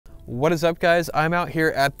What is up, guys? I'm out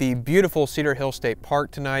here at the beautiful Cedar Hill State Park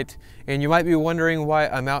tonight, and you might be wondering why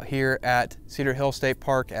I'm out here at Cedar Hill State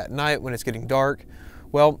Park at night when it's getting dark.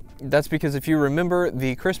 Well, that's because if you remember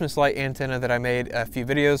the Christmas light antenna that I made a few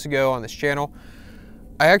videos ago on this channel,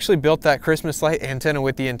 I actually built that Christmas light antenna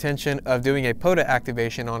with the intention of doing a POTA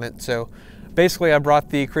activation on it. So basically I brought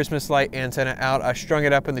the Christmas light antenna out, I strung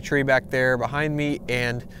it up in the tree back there behind me,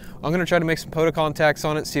 and I'm gonna try to make some POTA contacts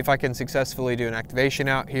on it, see if I can successfully do an activation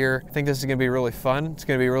out here. I think this is gonna be really fun. It's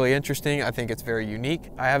gonna be really interesting. I think it's very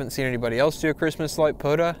unique. I haven't seen anybody else do a Christmas light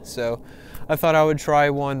POTA, so I thought I would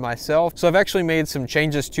try one myself. So I've actually made some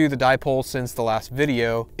changes to the dipole since the last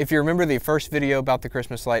video. If you remember the first video about the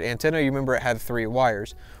Christmas light antenna, you remember it had 3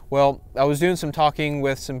 wires. Well, I was doing some talking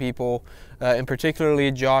with some people, and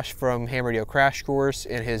particularly Josh from Ham Radio Crash Course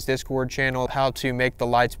in his Discord channel, how to make the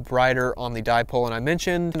lights brighter on the dipole. And I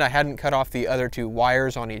mentioned I hadn't cut off the other 2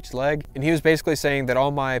 wires on each leg. And he was basically saying that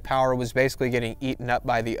all my power was basically getting eaten up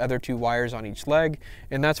by the other 2 wires on each leg.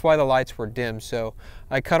 And that's why the lights were dim. So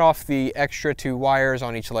I cut off the extra 2 wires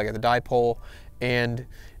on each leg of the dipole, and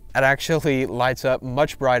it actually lights up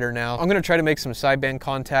much brighter now. I'm gonna try to make some sideband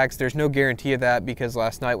contacts. There's no guarantee of that because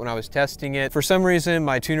last night when I was testing it, for some reason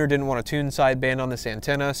my tuner didn't want to tune sideband on this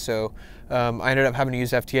antenna, so I ended up having to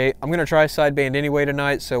use FT8. I'm gonna try sideband anyway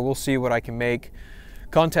tonight, so we'll see what I can make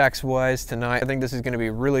contacts wise tonight. I think this is going to be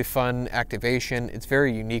a really fun activation. It's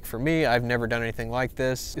very unique for me. I've never done anything like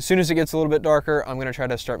this. As soon as it gets a little bit darker, I'm going to try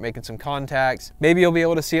to start making some contacts. Maybe you'll be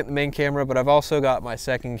able to see it in the main camera, but I've also got my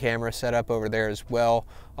second camera set up over there as well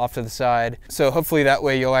off to the side. So hopefully that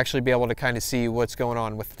way you'll actually be able to kind of see what's going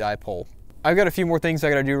on with the dipole. I've got a few more things I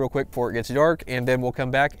got to do real quick before it gets dark, and then we'll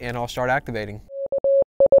come back and I'll start activating.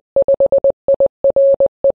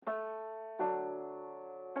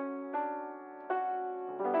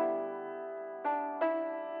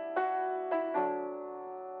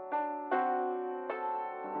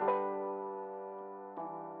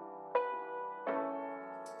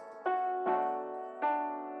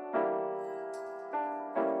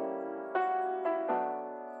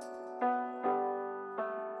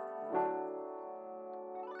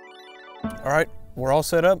 All right, we're all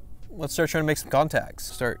set up. Let's start trying to make some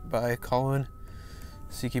contacts. Start by calling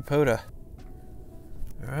CQ POTA.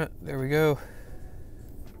 All right, there we go.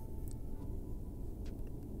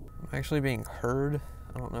 I'm actually being heard.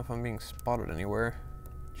 I don't know if I'm being spotted anywhere.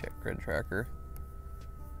 Check grid tracker.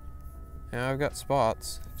 Yeah, I've got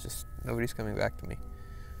spots, just nobody's coming back to me.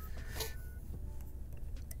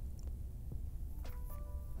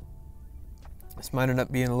 This might end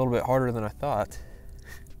up being a little bit harder than I thought.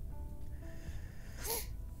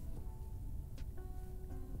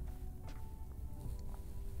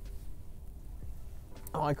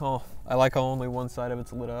 I like how only one side of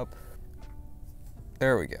it's lit up.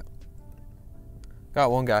 There we go. Got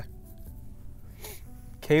one guy.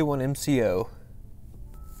 K1MCO.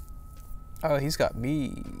 Oh, he's got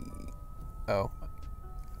me. Oh.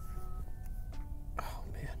 Oh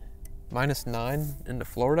man. -9 into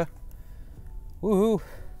Florida. Woohoo.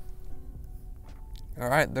 All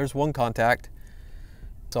right, there's one contact.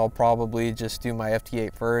 So I'll probably just do my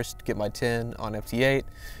FT8 first, get my 10 on FT8,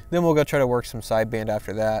 then we'll go try to work some sideband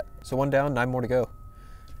after that. So 1 down, 9 more to go.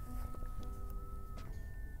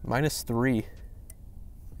 -3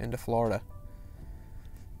 into Florida.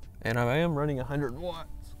 And I am running 100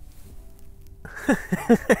 watts.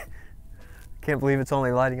 Can't believe it's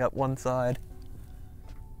only lighting up one side.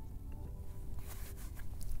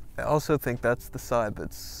 I also think that's the side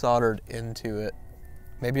that's soldered into it.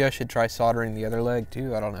 Maybe I should try soldering the other leg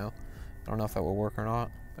too. I don't know. I don't know if that will work or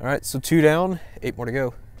not. All right, so 2 down, 8 more to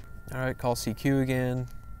go. All right, call CQ again.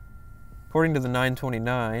 According to the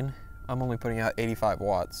 929, I'm only putting out 85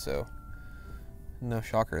 watts, so no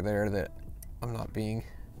shocker there that I'm not being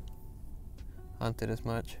hunted as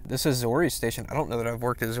much. This is Zori's station. I don't know that I've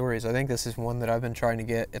worked at Zori's. I think this is one that I've been trying to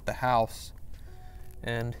get at the house,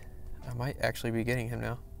 and I might actually be getting him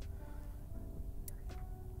now.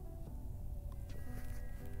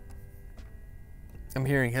 I'm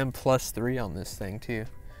hearing him +3 on this thing too.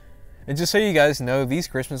 And just so you guys know, these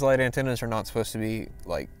Christmas light antennas are not supposed to be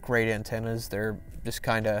like great antennas. They're just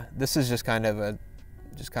this is just kind of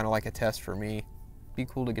like a test for me. Be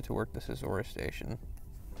cool to get to work this Zora station.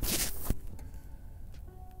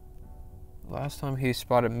 Last time he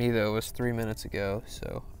spotted me though was 3 minutes ago,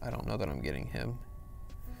 so I don't know that I'm getting him.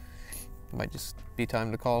 Might just be time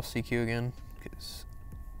to call CQ again, because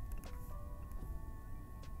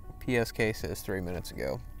PSK says 3 minutes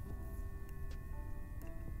ago.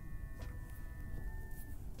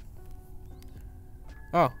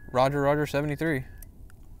 Oh, Roger 73.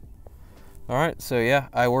 All right, so yeah,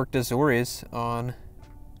 I worked as Zori's on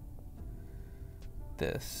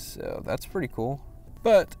this, so that's pretty cool.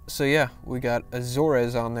 But, so yeah, we got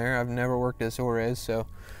Azores on there. I've never worked Azores, so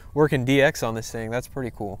working DX on this thing, that's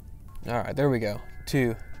pretty cool. All right, there we go,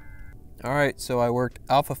 2. All right, so I worked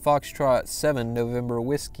Alpha Foxtrot 7 November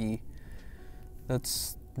Whiskey.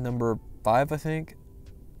 That's number 5, I think.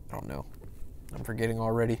 I don't know. I'm forgetting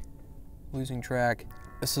already. Losing track.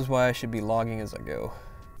 This is why I should be logging as I go.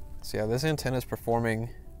 So yeah, this antenna is performing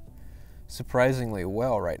surprisingly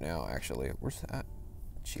well right now, actually. Where's that?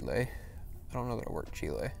 Chile. I don't know that I worked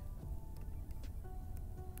Chile.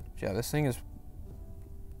 Yeah, this thing is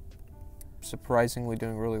surprisingly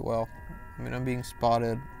doing really well. I mean, I'm being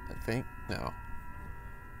spotted, I think. No.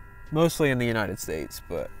 Mostly in the United States,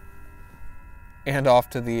 and off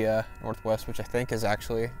to the northwest, which I think is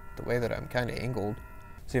actually the way that I'm kind of angled.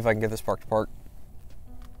 See if I can get this park to park.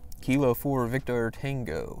 Kilo 4 Victor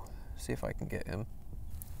Tango. See if I can get him.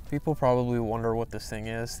 People probably wonder what this thing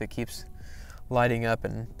is that keeps lighting up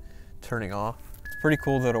and turning off. It's pretty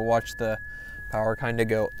cool though to watch the power kind of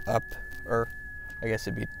go up, or I guess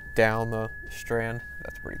it'd be down the strand.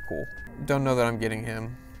 That's pretty cool. Don't know that I'm getting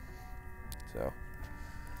him, so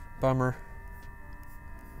bummer.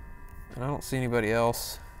 And I don't see anybody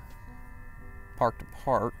else parked to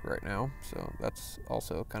park right now, so that's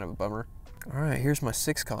also kind of a bummer. All right, here's my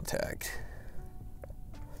 6 contact.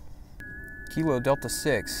 Kilo Delta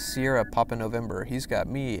 6, Sierra Papa November. He's got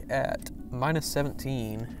me at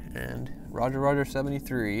 -17 and Roger Roger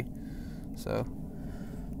 73. So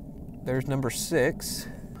there's number 6.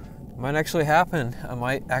 Might actually happen. I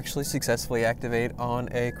might actually successfully activate on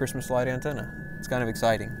a Christmas light antenna. It's kind of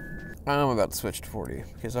exciting. I'm about to switch to 40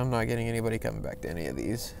 because I'm not getting anybody coming back to any of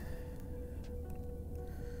these.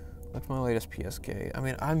 What's my latest PSK? I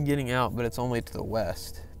mean, I'm getting out, but it's only to the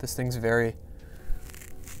west. This thing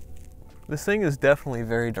is definitely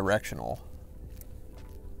very directional.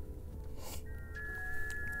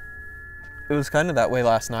 It was kind of that way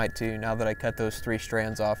last night too. Now that I cut those 3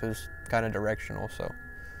 strands off, it was kind of directional, so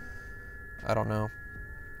I don't know.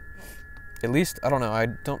 At least, I don't know, I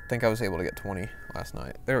don't think I was able to get 20 last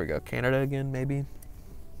night. There we go, Canada again, maybe.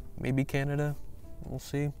 Maybe Canada, we'll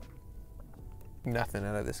see. Nothing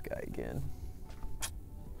out of this guy again.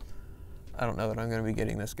 I don't know that I'm gonna be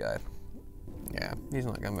getting this guy. Yeah, he's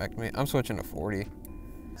not coming back to me. I'm switching to 40.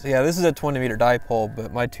 So yeah, this is a 20 meter dipole,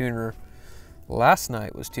 but my tuner last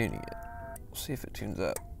night was tuning it. We'll see if it tunes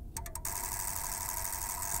up.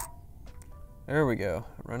 There we go,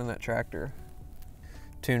 running that tractor.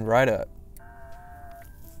 Tuned right up.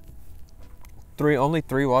 Only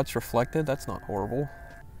 3 watts reflected, that's not horrible.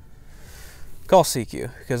 Call CQ,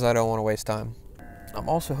 because I don't want to waste time. I'm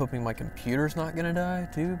also hoping my computer's not gonna die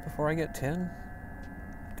too before I get 10.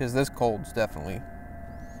 Because this cold's definitely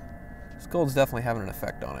having an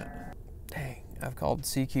effect on it. Dang, I've called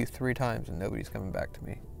CQ 3 times and nobody's coming back to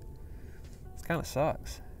me. This kind of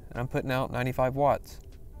sucks. And I'm putting out 95 watts.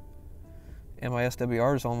 And my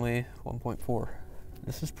SWR is only 1.4.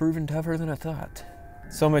 This is proving tougher than I thought.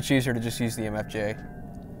 So much easier to just use the MFJ.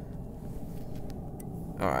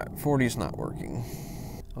 All right, 40's not working.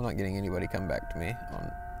 I'm not getting anybody come back to me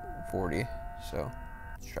on 40, so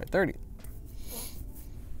let's try 30.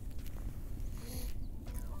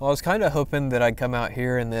 Well, I was kind of hoping that I'd come out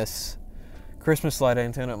here and this Christmas light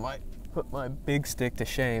antenna might put my big stick to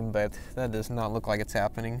shame, but that does not look like it's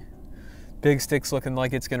happening. Big stick's looking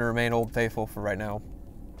like it's gonna remain Old Faithful for right now.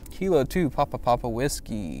 Kilo 2 Papa Papa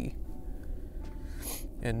Whiskey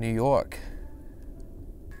in New York.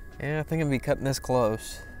 Yeah, I think I'm gonna be cutting this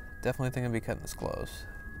close. Definitely think I'm gonna be cutting this close.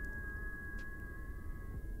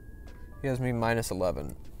 He has me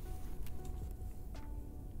 -11.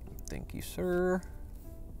 Thank you, sir.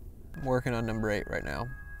 I'm working on number 8 right now.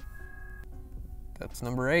 That's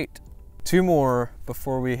number 8. 2 more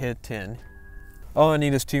before we hit 10. All I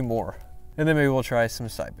need is 2 more. And then maybe we'll try some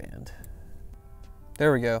sideband.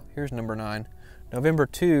 There we go, here's number 9. November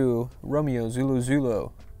 2, Romeo Zulu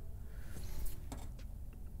Zulu.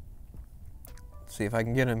 Let's see if I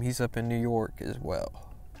can get him. He's up in New York as well.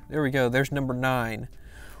 There we go, there's number 9.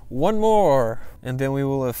 1 more, and then we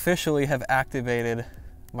will officially have activated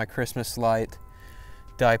my Christmas light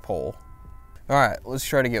dipole. All right, let's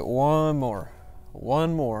try to get 1 more.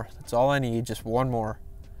 1 more, that's all I need, just 1 more.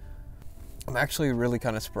 I'm actually really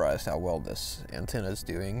kind of surprised how well this antenna is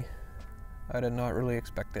doing. I did not really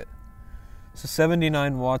expect it. So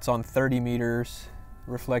 79 watts on 30 meters,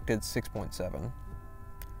 reflected 6.7.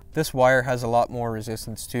 This wire has a lot more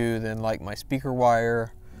resistance too than like my speaker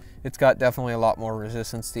wire. It's got definitely a lot more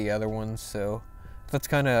resistance to the other ones, so that's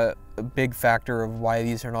kind of a big factor of why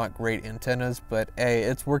these are not great antennas, but hey,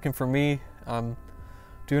 it's working for me. I'm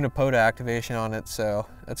doing a POTA activation on it, so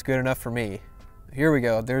that's good enough for me. Here we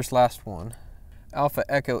go, there's last one. Alpha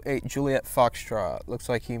Echo 8 Juliet Foxtrot. Looks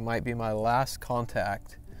like he might be my last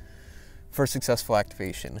contact for successful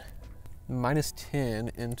activation. -10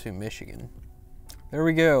 into Michigan. There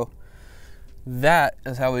we go. That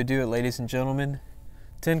is how we do it, ladies and gentlemen.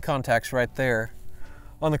 10 contacts right there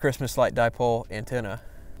on the Christmas Light Dipole antenna.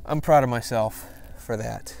 I'm proud of myself for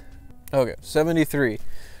that. Okay, 73.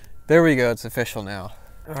 There we go, it's official now.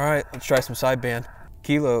 All right, let's try some sideband.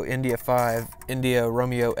 Kilo India 5 India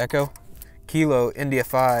Romeo Echo. Kilo India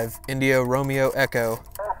 5 India Romeo Echo.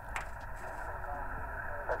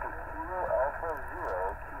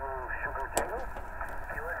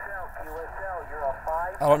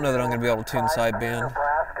 I don't know that I'm going to be able to tune sideband.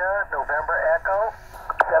 Nebraska, November Echo,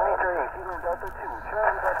 73, Kilo Delta 2,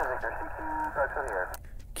 Charlie Delta Victor, CQ, parks on the air.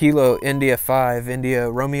 Kilo India 5 India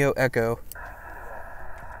Romeo Echo.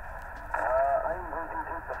 I'm going to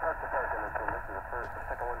take the park to park on this one. This is the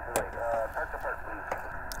second one tonight. Park to park,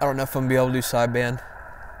 please. I don't know if I'm going to be able to do sideband.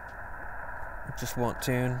 Just won't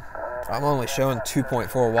tune. I'm only showing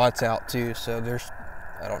 2.4 watts out too, so there's,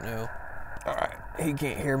 I don't know. All right, he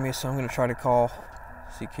can't hear me, so I'm going to try to call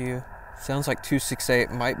CQ. Sounds like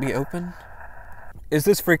 268 might be open. Is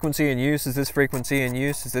this frequency in use? Is this frequency in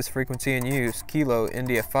use? Is this frequency in use? Kilo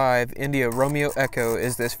India 5 India Romeo Echo.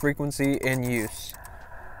 Is this frequency in use?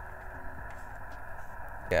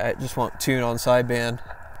 Yeah, I just want tune on sideband.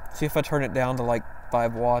 See if I turn it down to like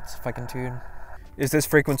 5 watts, if I can tune. Is this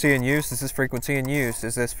frequency in use? Is this frequency in use?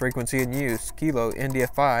 Is this frequency in use? Kilo India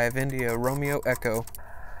 5 India Romeo Echo.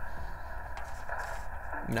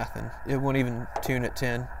 Nothing. It won't even tune at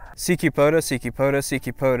 10. CQ POTA, CQ POTA,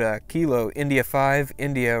 CQ POTA. Kilo India 5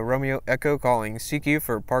 India Romeo Echo calling CQ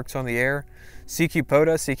for parks on the air. CQ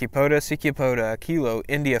POTA, CQ POTA, CQ POTA. Kilo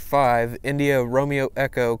India 5 India Romeo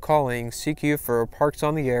Echo calling CQ for parks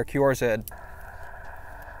on the air. QRZ.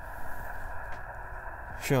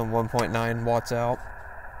 Showing 1.9 watts out.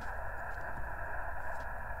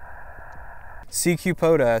 CQ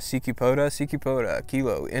POTA, CQ POTA, CQ POTA.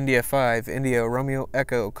 Kilo India 5 India Romeo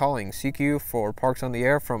Echo calling CQ for parks on the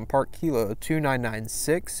air from Park Kilo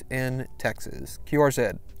 2996 in Texas.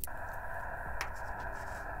 QRZ.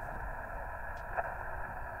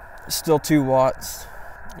 Still 2 watts.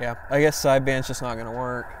 Yeah, I guess sideband's just not gonna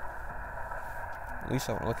work. At least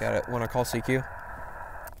I want to look at it when I call CQ.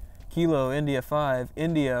 Kilo India 5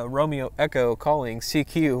 India Romeo Echo calling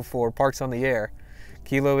CQ for parks on the air.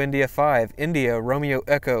 Kilo India 5 India Romeo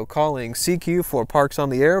Echo calling CQ for parks on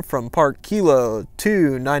the air from Park Kilo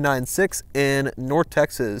 2996 in North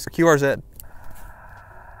Texas. QRZ.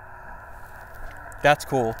 That's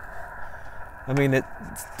cool. I mean, it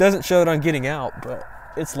doesn't show that I'm getting out, but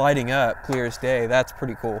it's lighting up clear as day. That's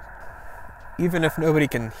pretty cool. Even if nobody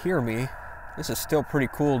can hear me, this is still pretty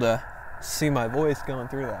cool to see my voice going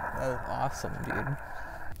through that. That is awesome, dude.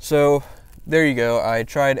 So there you go. I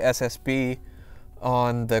tried SSB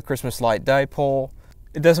on the Christmas Light Dipole.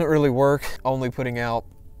 It doesn't really work, only putting out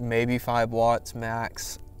maybe 5 watts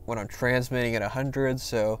max when I'm transmitting at 100.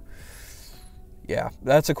 So yeah,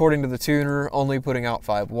 that's according to the tuner, only putting out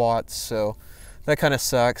 5 watts. So that kind of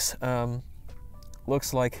sucks.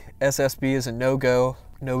 Looks like SSB is a no-go.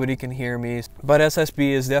 Nobody can hear me, but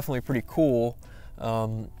SSB is definitely pretty cool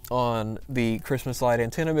on the Christmas light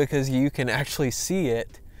antenna because you can actually see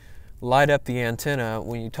it light up the antenna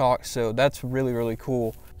when you talk, so that's really, really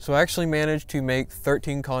cool. So I actually managed to make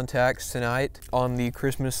 13 contacts tonight on the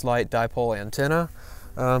Christmas Light Dipole antenna.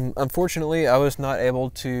 Unfortunately, I was not able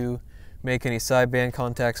to make any sideband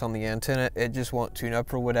contacts on the antenna. It just won't tune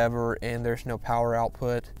up or whatever, and there's no power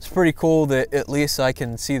output. It's pretty cool that at least I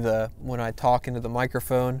can see when I talk into the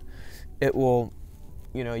microphone, it will,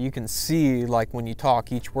 you know, you can see, like when you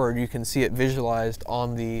talk each word, you can see it visualized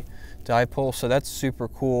on the dipole, so that's super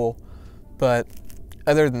cool. But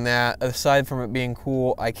other than that, aside from it being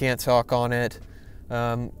cool, I can't talk on it.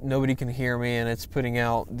 Nobody can hear me, and it's putting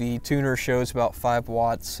out, the tuner shows about 5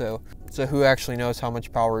 watts, so who actually knows how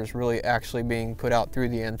much power is really actually being put out through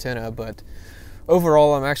the antenna. But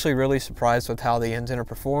overall, I'm actually really surprised with how the antenna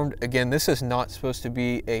performed. Again, this is not supposed to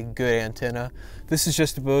be a good antenna. This is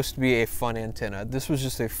just supposed to be a fun antenna. This was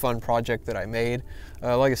just a fun project that I made.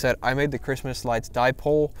 Like I said, I made the Christmas Lights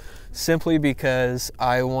Dipole simply because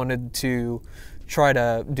I wanted to try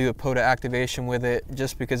to do a POTA activation with it,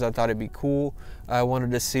 just because I thought it'd be cool. I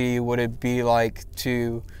wanted to see what it'd be like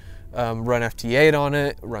to run FT8 on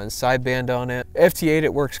it, run sideband on it. FT8,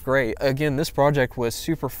 it works great. Again, this project was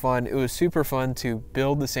super fun. It was super fun to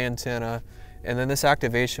build this antenna And then this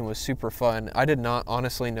activation was super fun. I did not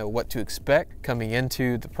honestly know what to expect coming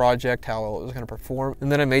into the project, how it was going to perform.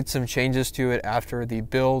 And then I made some changes to it after the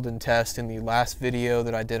build and test in the last video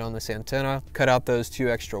that I did on this antenna. Cut out those 2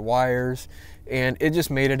 extra wires, and it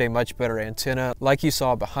just made it a much better antenna. Like you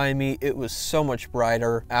saw behind me, it was so much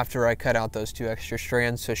brighter after I cut out those 2 extra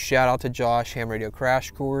strands. So shout out to Josh, Ham Radio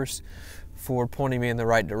Crash Course, for pointing me in the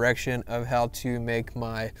right direction of how to make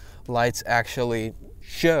my lights actually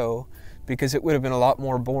show, because it would have been a lot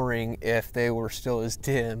more boring if they were still as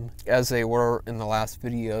dim as they were in the last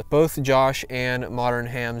video. Both Josh and Modern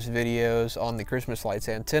Ham's videos on the Christmas lights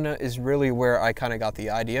antenna is really where I kind of got the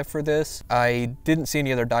idea for this. I didn't see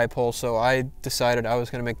any other dipole, so I decided I was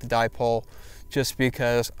going to make the dipole just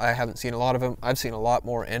because I haven't seen a lot of them. I've seen a lot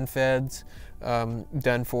more end feds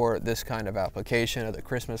done for this kind of application of the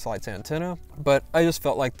Christmas lights antenna, but I just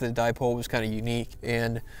felt like the dipole was kind of unique,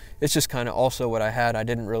 and it's just kind of also what I had. I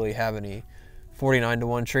didn't really have any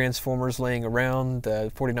 49-to-1 transformers laying around.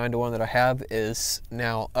 The 49-to-1 that I have is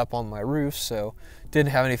now up on my roof, so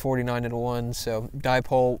didn't have any 49-to-1. So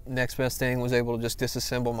dipole, next best thing, was able to just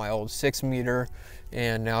disassemble my old 6-meter,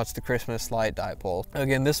 and now it's the Christmas light dipole.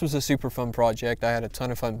 Again, this was a super fun project. I had a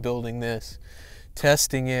ton of fun building this,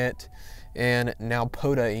 testing it, and now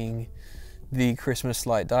POTA-ing the Christmas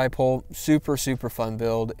light dipole. Super fun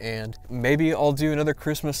build, and maybe I'll do another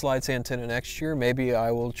Christmas lights antenna next year. Maybe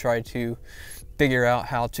I will try to figure out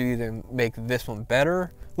how to either make this one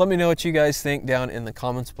better. Let me know what you guys think down in the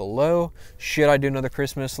comments below. Should I do another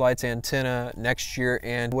Christmas lights antenna next year?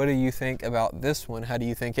 And what do you think about this one? How do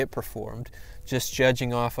you think it performed? Just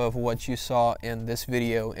judging off of what you saw in this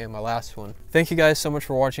video and my last one. Thank you guys so much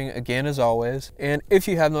for watching again, as always. And if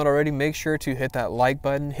you have not already, make sure to hit that like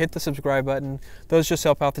button, hit the subscribe button. Those just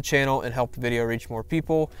help out the channel and help the video reach more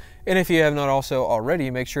people. And if you have not also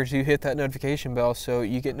already, make sure to hit that notification bell so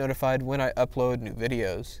you get notified when I upload new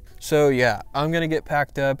videos. So yeah, I'm gonna get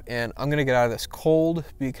packed up and I'm gonna get out of this cold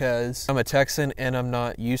because I'm a Texan and I'm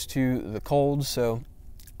not used to the cold. So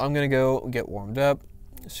I'm gonna go get warmed up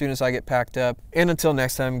as soon as I get packed up. And until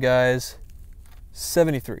next time, guys,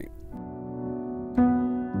 73.